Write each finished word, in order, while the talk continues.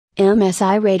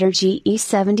MSI Raider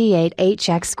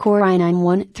GE78HX Core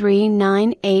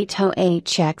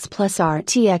i9-1398HX plus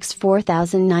RTX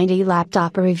 4090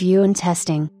 laptop review and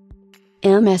testing.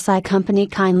 MSI company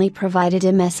kindly provided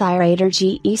MSI Raider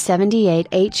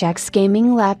GE78HX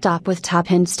gaming laptop with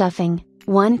top-end stuffing,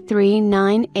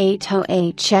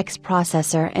 1398HX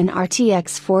processor and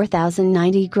RTX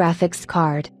 4090 graphics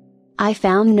card. I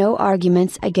found no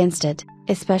arguments against it,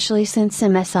 especially since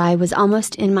MSI was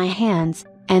almost in my hands,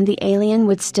 and the alien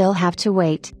would still have to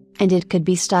wait, and it could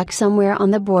be stuck somewhere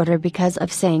on the border because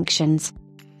of sanctions.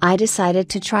 I decided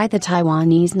to try the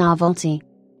Taiwanese novelty.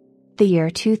 The year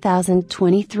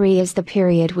 2023 is the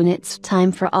period when it's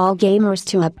time for all gamers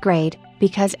to upgrade,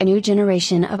 because a new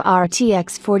generation of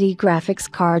RTX 40 graphics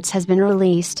cards has been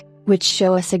released, which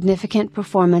show a significant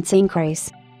performance increase.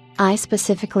 I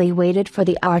specifically waited for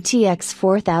the RTX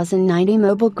 4090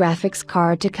 mobile graphics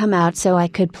card to come out so I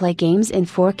could play games in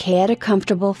 4K at a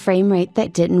comfortable frame rate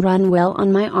that didn't run well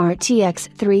on my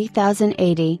RTX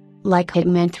 3080, like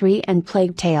Hitman 3 and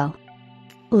Plague Tale.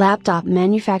 Laptop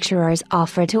manufacturers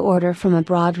offer to order from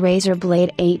abroad Razer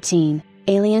Blade 18,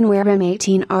 Alienware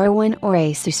M18R1 or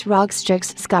Asus ROG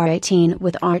Strix Scar 18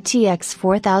 with RTX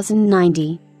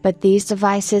 4090. But these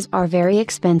devices are very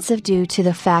expensive due to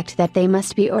the fact that they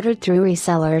must be ordered through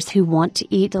resellers who want to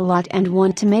eat a lot and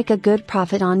want to make a good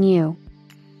profit on you.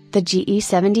 The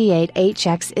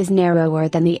GE78HX is narrower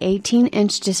than the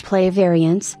 18-inch display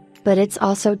variants, but it's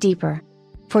also deeper.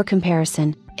 For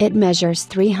comparison, it measures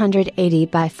 380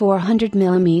 by 400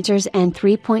 mm and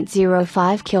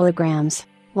 3.05 kg,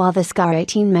 while the Scar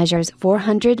 18 measures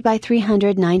 400 by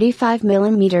 395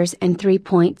 mm and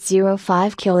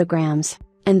 3.05 kg.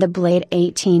 And the Blade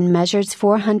 18 measures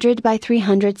 400 by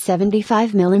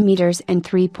 375 mm and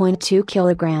 3.2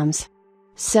 kg.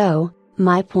 So,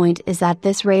 my point is that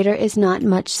this Raider is not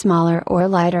much smaller or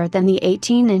lighter than the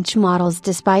 18-inch models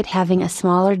despite having a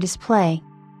smaller display.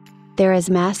 There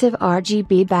is massive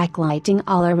RGB backlighting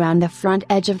all around the front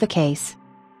edge of the case.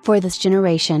 For this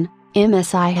generation,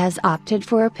 MSI has opted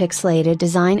for a pixelated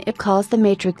design it calls the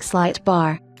Matrix light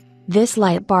bar. This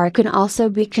light bar can also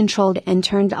be controlled and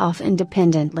turned off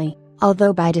independently,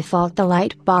 although by default the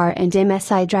light bar and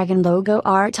MSI Dragon logo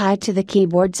are tied to the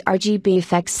keyboard's RGB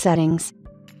effects settings.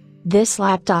 This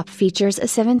laptop features a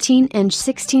 17-inch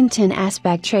 16:10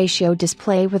 aspect ratio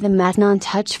display with a matte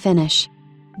non-touch finish.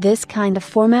 This kind of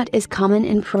format is common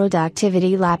in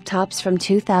productivity laptops from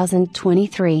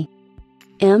 2023.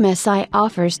 MSI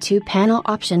offers two panel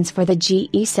options for the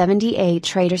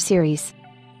GE78 Raider series.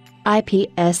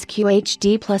 IPS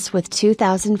QHD Plus with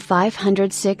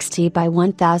 2560 by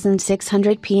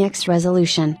 1600 px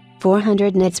resolution,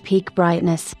 400 nits peak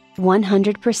brightness,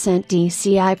 100%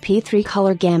 DCI-P3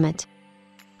 color gamut.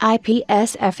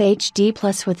 IPS FHD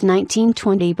Plus with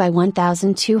 1920 by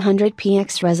 1200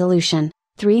 px resolution,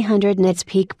 300 nits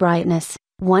peak brightness,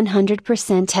 100%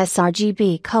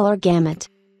 sRGB color gamut.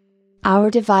 Our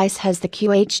device has the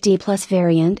QHD Plus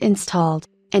variant installed,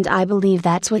 and I believe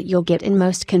that's what you'll get in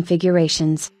most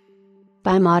configurations.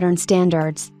 By modern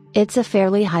standards, it's a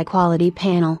fairly high-quality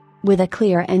panel, with a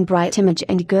clear and bright image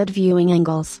and good viewing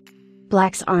angles.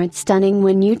 Blacks aren't stunning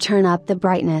when you turn up the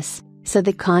brightness, so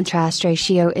the contrast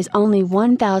ratio is only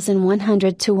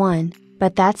 1100 to 1,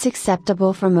 but that's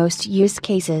acceptable for most use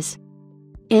cases.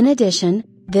 In addition,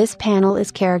 this panel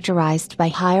is characterized by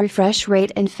high refresh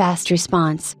rate and fast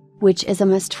response, which is a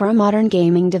must for a modern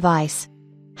gaming device.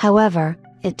 However,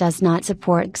 it does not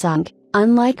support XUNC,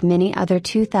 unlike many other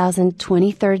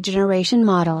 2023 generation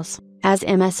models, as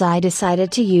MSI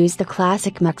decided to use the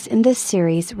classic MUX in this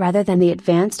series rather than the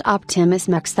advanced Optimus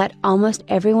MUX that almost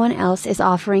everyone else is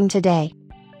offering today.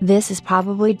 This is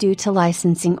probably due to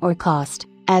licensing or cost,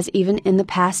 as even in the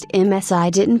past MSI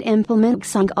didn't implement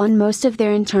XUNC on most of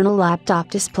their internal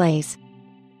laptop displays.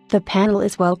 The panel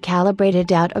is well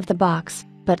calibrated out of the box,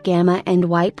 but gamma and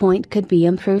white point could be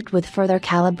improved with further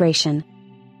calibration.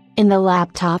 In the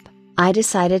laptop, I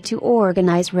decided to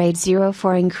organize RAID 0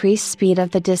 for increased speed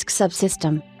of the disk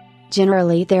subsystem.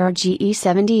 Generally there are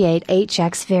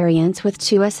GE78HX variants with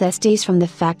 2 SSDs from the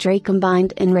factory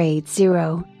combined in RAID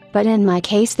 0, but in my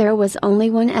case there was only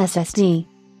one SSD.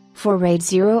 For RAID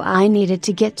 0 I needed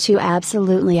to get 2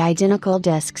 absolutely identical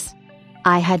disks.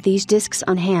 I had these disks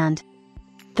on hand.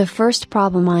 The first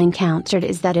problem I encountered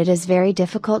is that it is very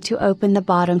difficult to open the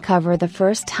bottom cover the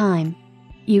first time.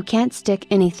 You can't stick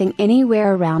anything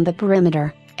anywhere around the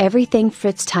perimeter, everything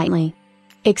fits tightly.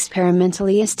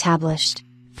 Experimentally established,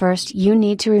 first you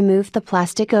need to remove the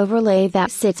plastic overlay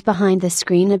that sits behind the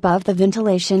screen above the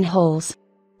ventilation holes.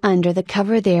 Under the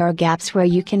cover there are gaps where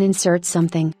you can insert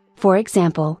something, for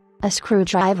example, a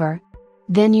screwdriver.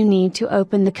 Then you need to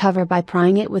open the cover by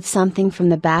prying it with something from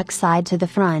the back side to the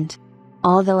front.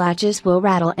 All the latches will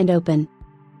rattle and open.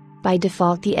 By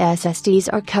default the SSDs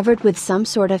are covered with some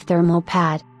sort of thermal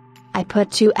pad. I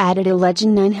put 2 added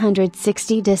Legend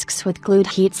 960 discs with glued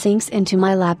heat sinks into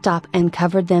my laptop and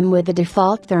covered them with the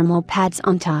default thermal pads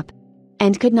on top.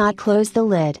 And could not close the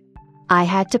lid. I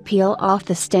had to peel off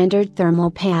the standard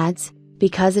thermal pads,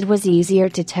 because it was easier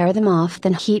to tear them off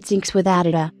than heat sinks without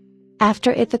it.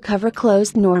 After it the cover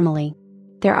closed normally.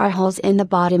 There are holes in the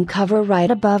bottom cover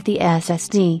right above the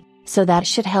SSD, so that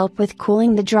should help with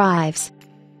cooling the drives.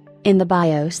 In the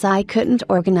BIOS I couldn't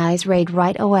organize RAID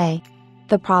right away.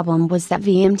 The problem was that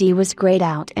VMD was grayed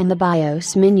out in the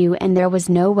BIOS menu and there was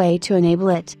no way to enable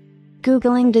it.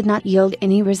 Googling did not yield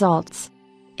any results.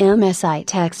 MSI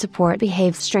tech support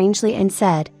behaved strangely and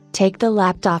said, "Take the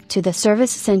laptop to the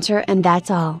service center and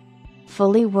that's all."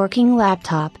 Fully working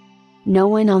laptop. No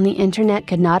one on the internet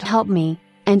could not help me,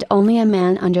 and only a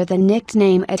man under the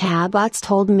nickname @Habots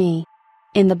told me.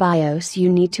 In the BIOS you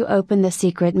need to open the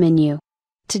secret menu.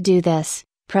 To do this,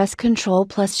 press Ctrl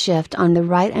plus Shift on the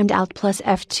right and Alt plus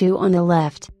F2 on the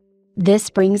left. This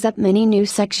brings up many new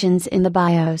sections in the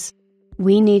BIOS.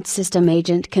 We need System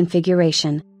Agent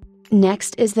configuration.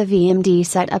 Next is the VMD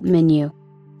setup menu.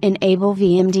 Enable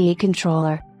VMD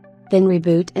controller. Then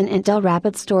reboot an Intel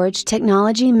Rapid Storage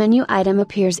Technology menu item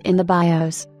appears in the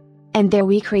BIOS. And there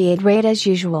we create RAID as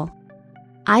usual.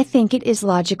 I think it is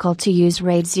logical to use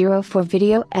RAID 0 for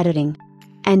video editing.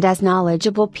 And as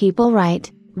knowledgeable people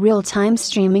write, real-time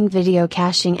streaming video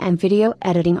caching and video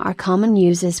editing are common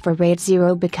uses for RAID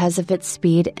 0 because of its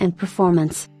speed and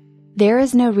performance. There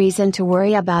is no reason to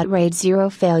worry about RAID 0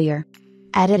 failure.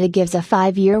 Adita gives a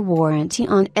 5-year warranty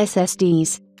on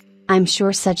SSDs. I'm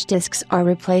sure such disks are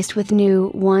replaced with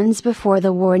new ones before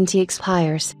the warranty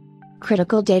expires.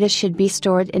 Critical data should be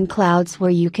stored in clouds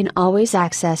where you can always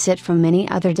access it from any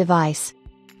other device.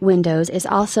 Windows is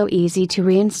also easy to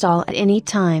reinstall at any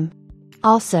time.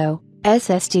 Also,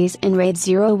 SSDs in RAID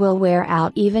 0 will wear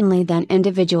out evenly than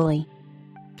individually.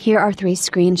 Here are 3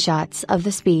 screenshots of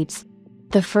the speeds.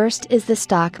 The first is the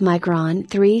stock Micron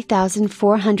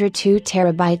 3402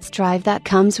 TB drive that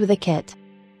comes with a kit.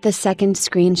 The second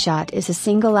screenshot is a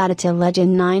single Adita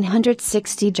Legend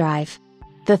 960 drive.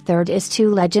 The third is 2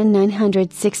 Legend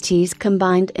 960s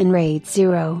combined in RAID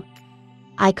 0.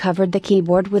 I covered the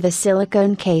keyboard with a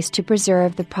silicone case to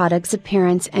preserve the product's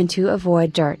appearance and to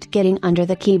avoid dirt getting under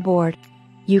the keyboard.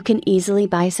 You can easily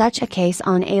buy such a case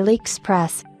on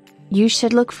AliExpress. You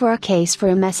should look for a case for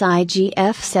MSI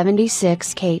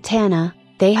GF76HX.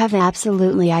 They have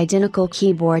absolutely identical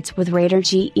keyboards with Raider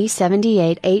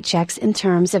GE78HX in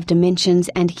terms of dimensions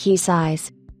and key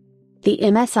size. The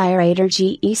MSI Raider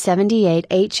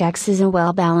GE78HX is a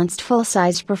well-balanced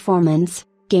full-sized performance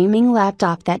gaming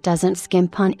laptop that doesn't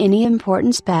skimp on any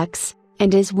important specs,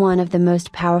 and is one of the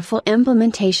most powerful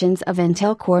implementations of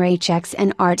Intel Core HX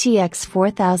and RTX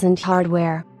 4000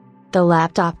 hardware. The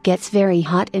laptop gets very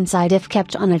hot inside if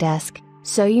kept on a desk,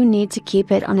 so you need to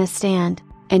keep it on a stand,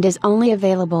 and is only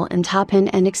available in top-end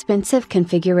and expensive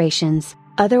configurations,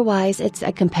 otherwise it's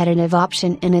a competitive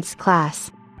option in its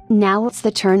class. Now it's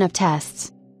the turn of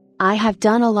tests. I have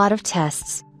done a lot of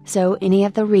tests, so any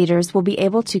of the readers will be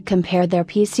able to compare their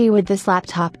PC with this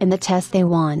laptop in the test they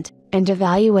want, and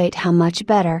evaluate how much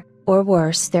better, or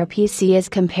worse their PC is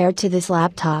compared to this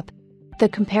laptop. The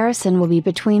comparison will be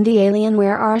between the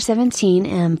Alienware R17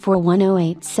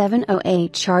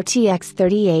 M4108700H RTX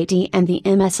 3080 and the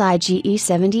MSI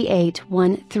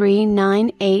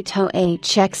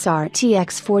GE78HX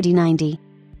RTX 4090.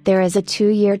 There is a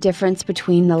 2-year difference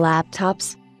between the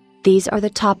laptops. These are the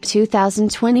top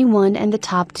 2021 and the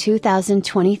top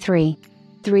 2023.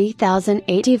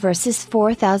 3080 versus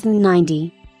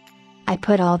 4090. I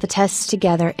put all the tests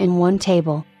together in one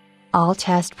table. All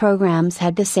test programs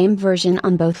had the same version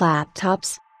on both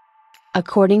laptops.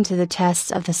 According to the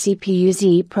tests of the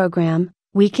CPU-Z program,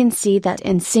 we can see that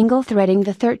in single threading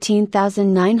the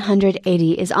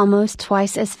 13980 is almost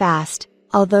twice as fast,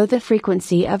 although the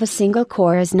frequency of a single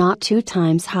core is not 2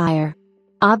 times higher.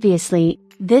 Obviously,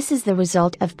 this is the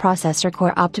result of processor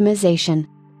core optimization.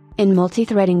 In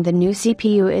multithreading the new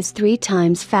CPU is 3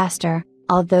 times faster,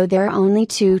 although there are only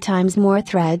 2 times more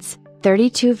threads,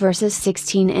 32 versus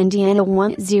 16 Indiana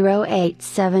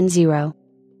 10870.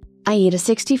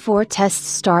 AIDA64 tests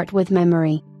start with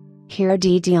memory. Here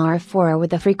DDR4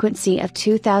 with a frequency of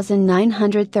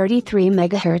 2933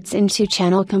 MHz in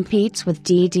 2-channel competes with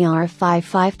DDR5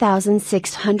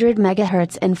 5600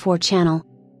 MHz in 4-channel.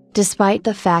 Despite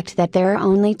the fact that there are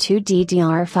only 2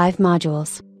 DDR5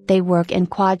 modules, they work in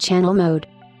quad-channel mode.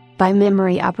 By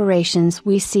memory operations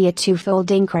we see a 2-fold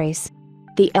increase.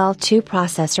 The L2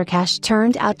 processor cache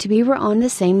turned out to be on the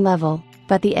same level,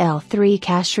 but the L3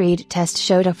 cache read test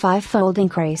showed a 5-fold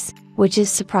increase, which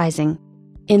is surprising.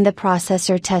 In the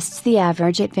processor tests the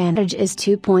average advantage is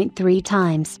 2.3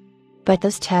 times. But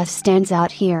this test stands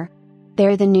out here.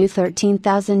 There the new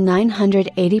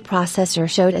 13980 processor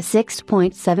showed a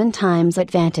 6.7 times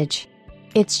advantage.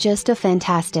 It's just a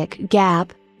fantastic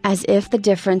gap, as if the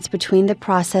difference between the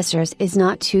processors is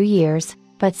not 2 years,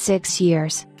 but 6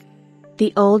 years.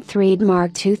 The old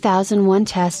Threadmark 2001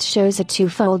 test shows a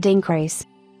 2-fold increase.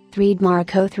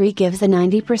 Threadmark 03 gives a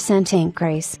 90%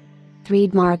 increase.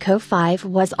 Threadmark 05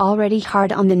 was already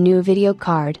hard on the new video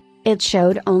card, it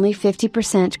showed only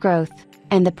 50% growth,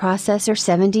 and the processor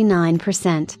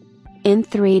 79%. In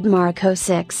Threadmark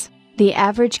 06, the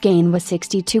average gain was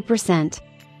 62%.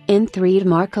 In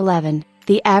Threadmark 11,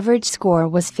 the average score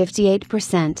was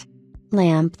 58%.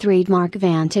 LAMP Threadmark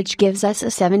Vantage gives us a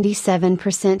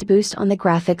 77% boost on the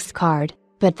graphics card,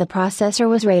 but the processor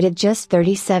was rated just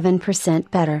 37%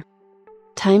 better.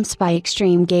 TimeSpy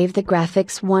Extreme gave the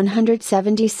graphics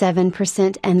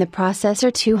 177% and the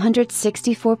processor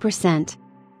 264%.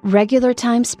 Regular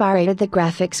TimeSpy rated the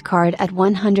graphics card at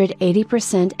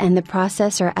 180% and the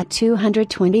processor at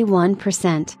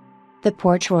 221%. The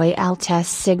Port Royale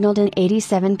test signaled an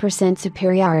 87%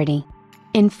 superiority.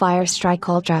 In Firestrike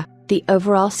Ultra, the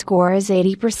overall score is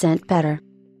 80% better.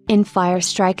 In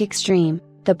Firestrike Extreme,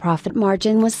 the profit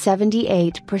margin was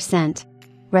 78%.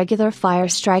 Regular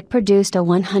Firestrike produced a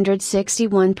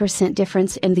 161%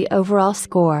 difference in the overall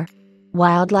score.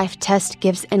 Wildlife Test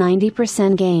gives a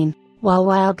 90% gain, while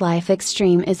Wildlife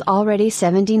Extreme is already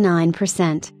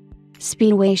 79%.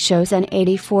 Speedway shows an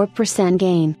 84%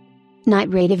 gain. Night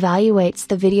Raid evaluates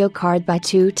the video card by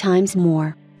 2 times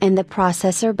more, and the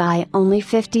processor by only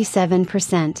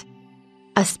 57%.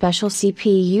 A special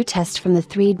CPU test from the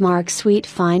Threadmark suite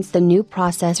finds the new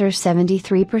processor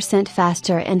 73%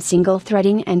 faster in single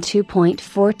threading and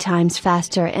 2.4 times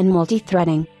faster in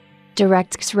multi-threading.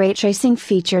 DirectX ray tracing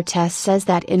feature test says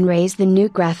that in rays the new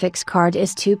graphics card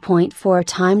is 2.4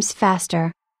 times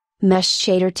faster. Mesh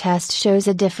shader test shows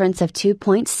a difference of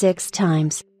 2.6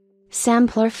 times.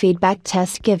 Sampler feedback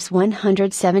test gives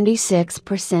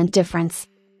 176% difference.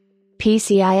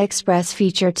 PCI Express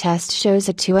feature test shows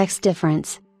a 2x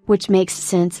difference, which makes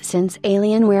sense since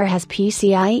Alienware has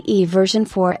PCIe version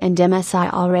 4 and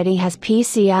MSI already has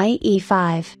PCIe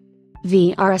 5.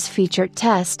 VRS feature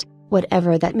test,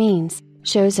 whatever that means,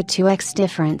 shows a 2x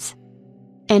difference.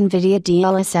 NVIDIA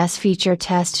DLSS feature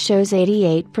test shows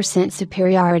 88%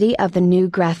 superiority of the new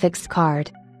graphics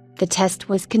card. The test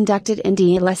was conducted in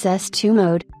DLSS 2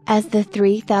 mode, as the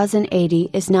 3080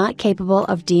 is not capable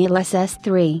of DLSS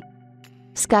 3.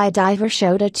 Skydiver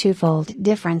showed a 2-fold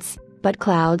difference, but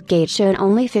CloudGate showed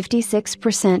only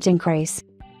 56% increase.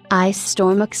 Ice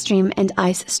Storm Extreme and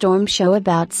Ice Storm show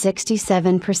about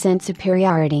 67%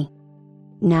 superiority.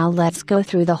 Now let's go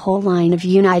through the whole line of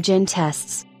Unigen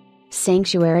tests.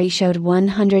 Sanctuary showed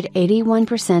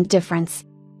 181% difference.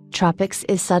 Tropics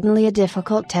is suddenly a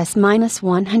difficult test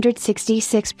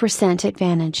 -166%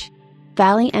 advantage.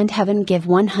 Valley and Heaven give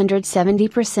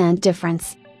 170%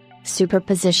 difference.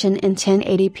 Superposition in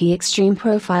 1080p Extreme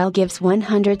Profile gives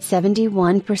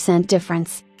 171%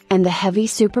 difference, and the Heavy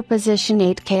Superposition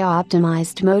 8K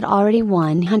Optimized mode already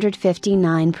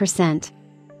 159%.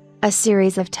 A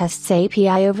series of tests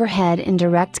API overhead in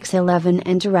DirectX 11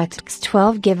 and DirectX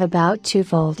 12 give about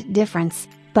 2-fold difference,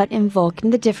 but in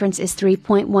Vulkan the difference is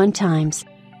 3.1 times.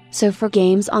 So for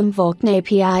games on Vulkan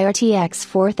API RTX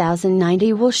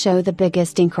 4090 will show the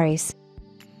biggest increase.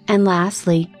 And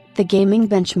lastly, the gaming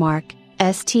benchmark,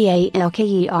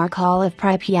 STALKER Call of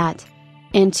Pripyat.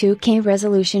 In 2K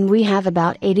resolution we have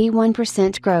about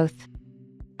 81% growth.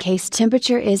 Case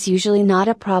temperature is usually not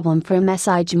a problem for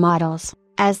MSI models,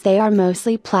 as they are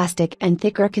mostly plastic and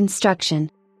thicker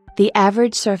construction. The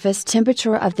average surface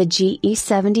temperature of the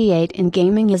GE78 in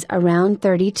gaming is around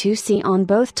 32 C on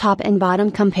both top and bottom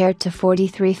compared to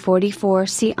 43-44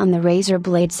 C on the Razer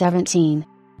Blade 17.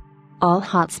 All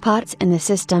hotspots in the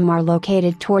system are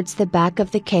located towards the back of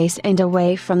the case and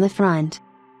away from the front.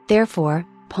 Therefore,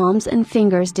 palms and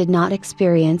fingers did not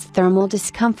experience thermal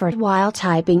discomfort while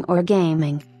typing or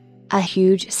gaming. A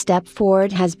huge step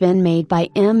forward has been made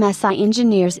by MSI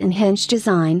engineers in hinge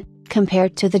design,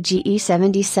 compared to the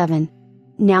GE77.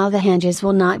 Now the hinges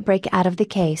will not break out of the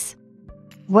case.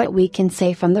 What we can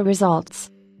say from the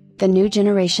results. The new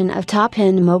generation of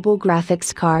top-end mobile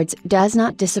graphics cards does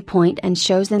not disappoint and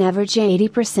shows an average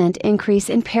 80% increase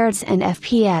in pairs and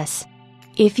FPS.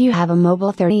 If you have a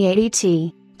mobile 3080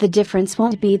 Ti, the difference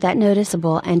won't be that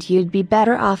noticeable and you'd be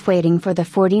better off waiting for the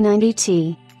 4090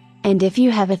 Ti. And if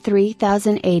you have a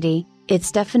 3080,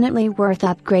 it's definitely worth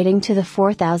upgrading to the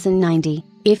 4090,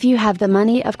 if you have the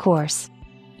money of course.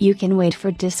 You can wait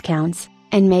for discounts,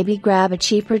 and maybe grab a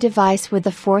cheaper device with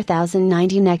the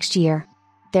 4090 next year.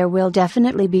 There will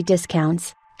definitely be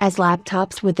discounts, as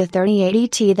laptops with the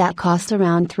 3080 that cost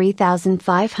around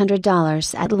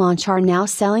 $3,500 at launch are now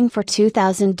selling for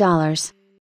 $2,000.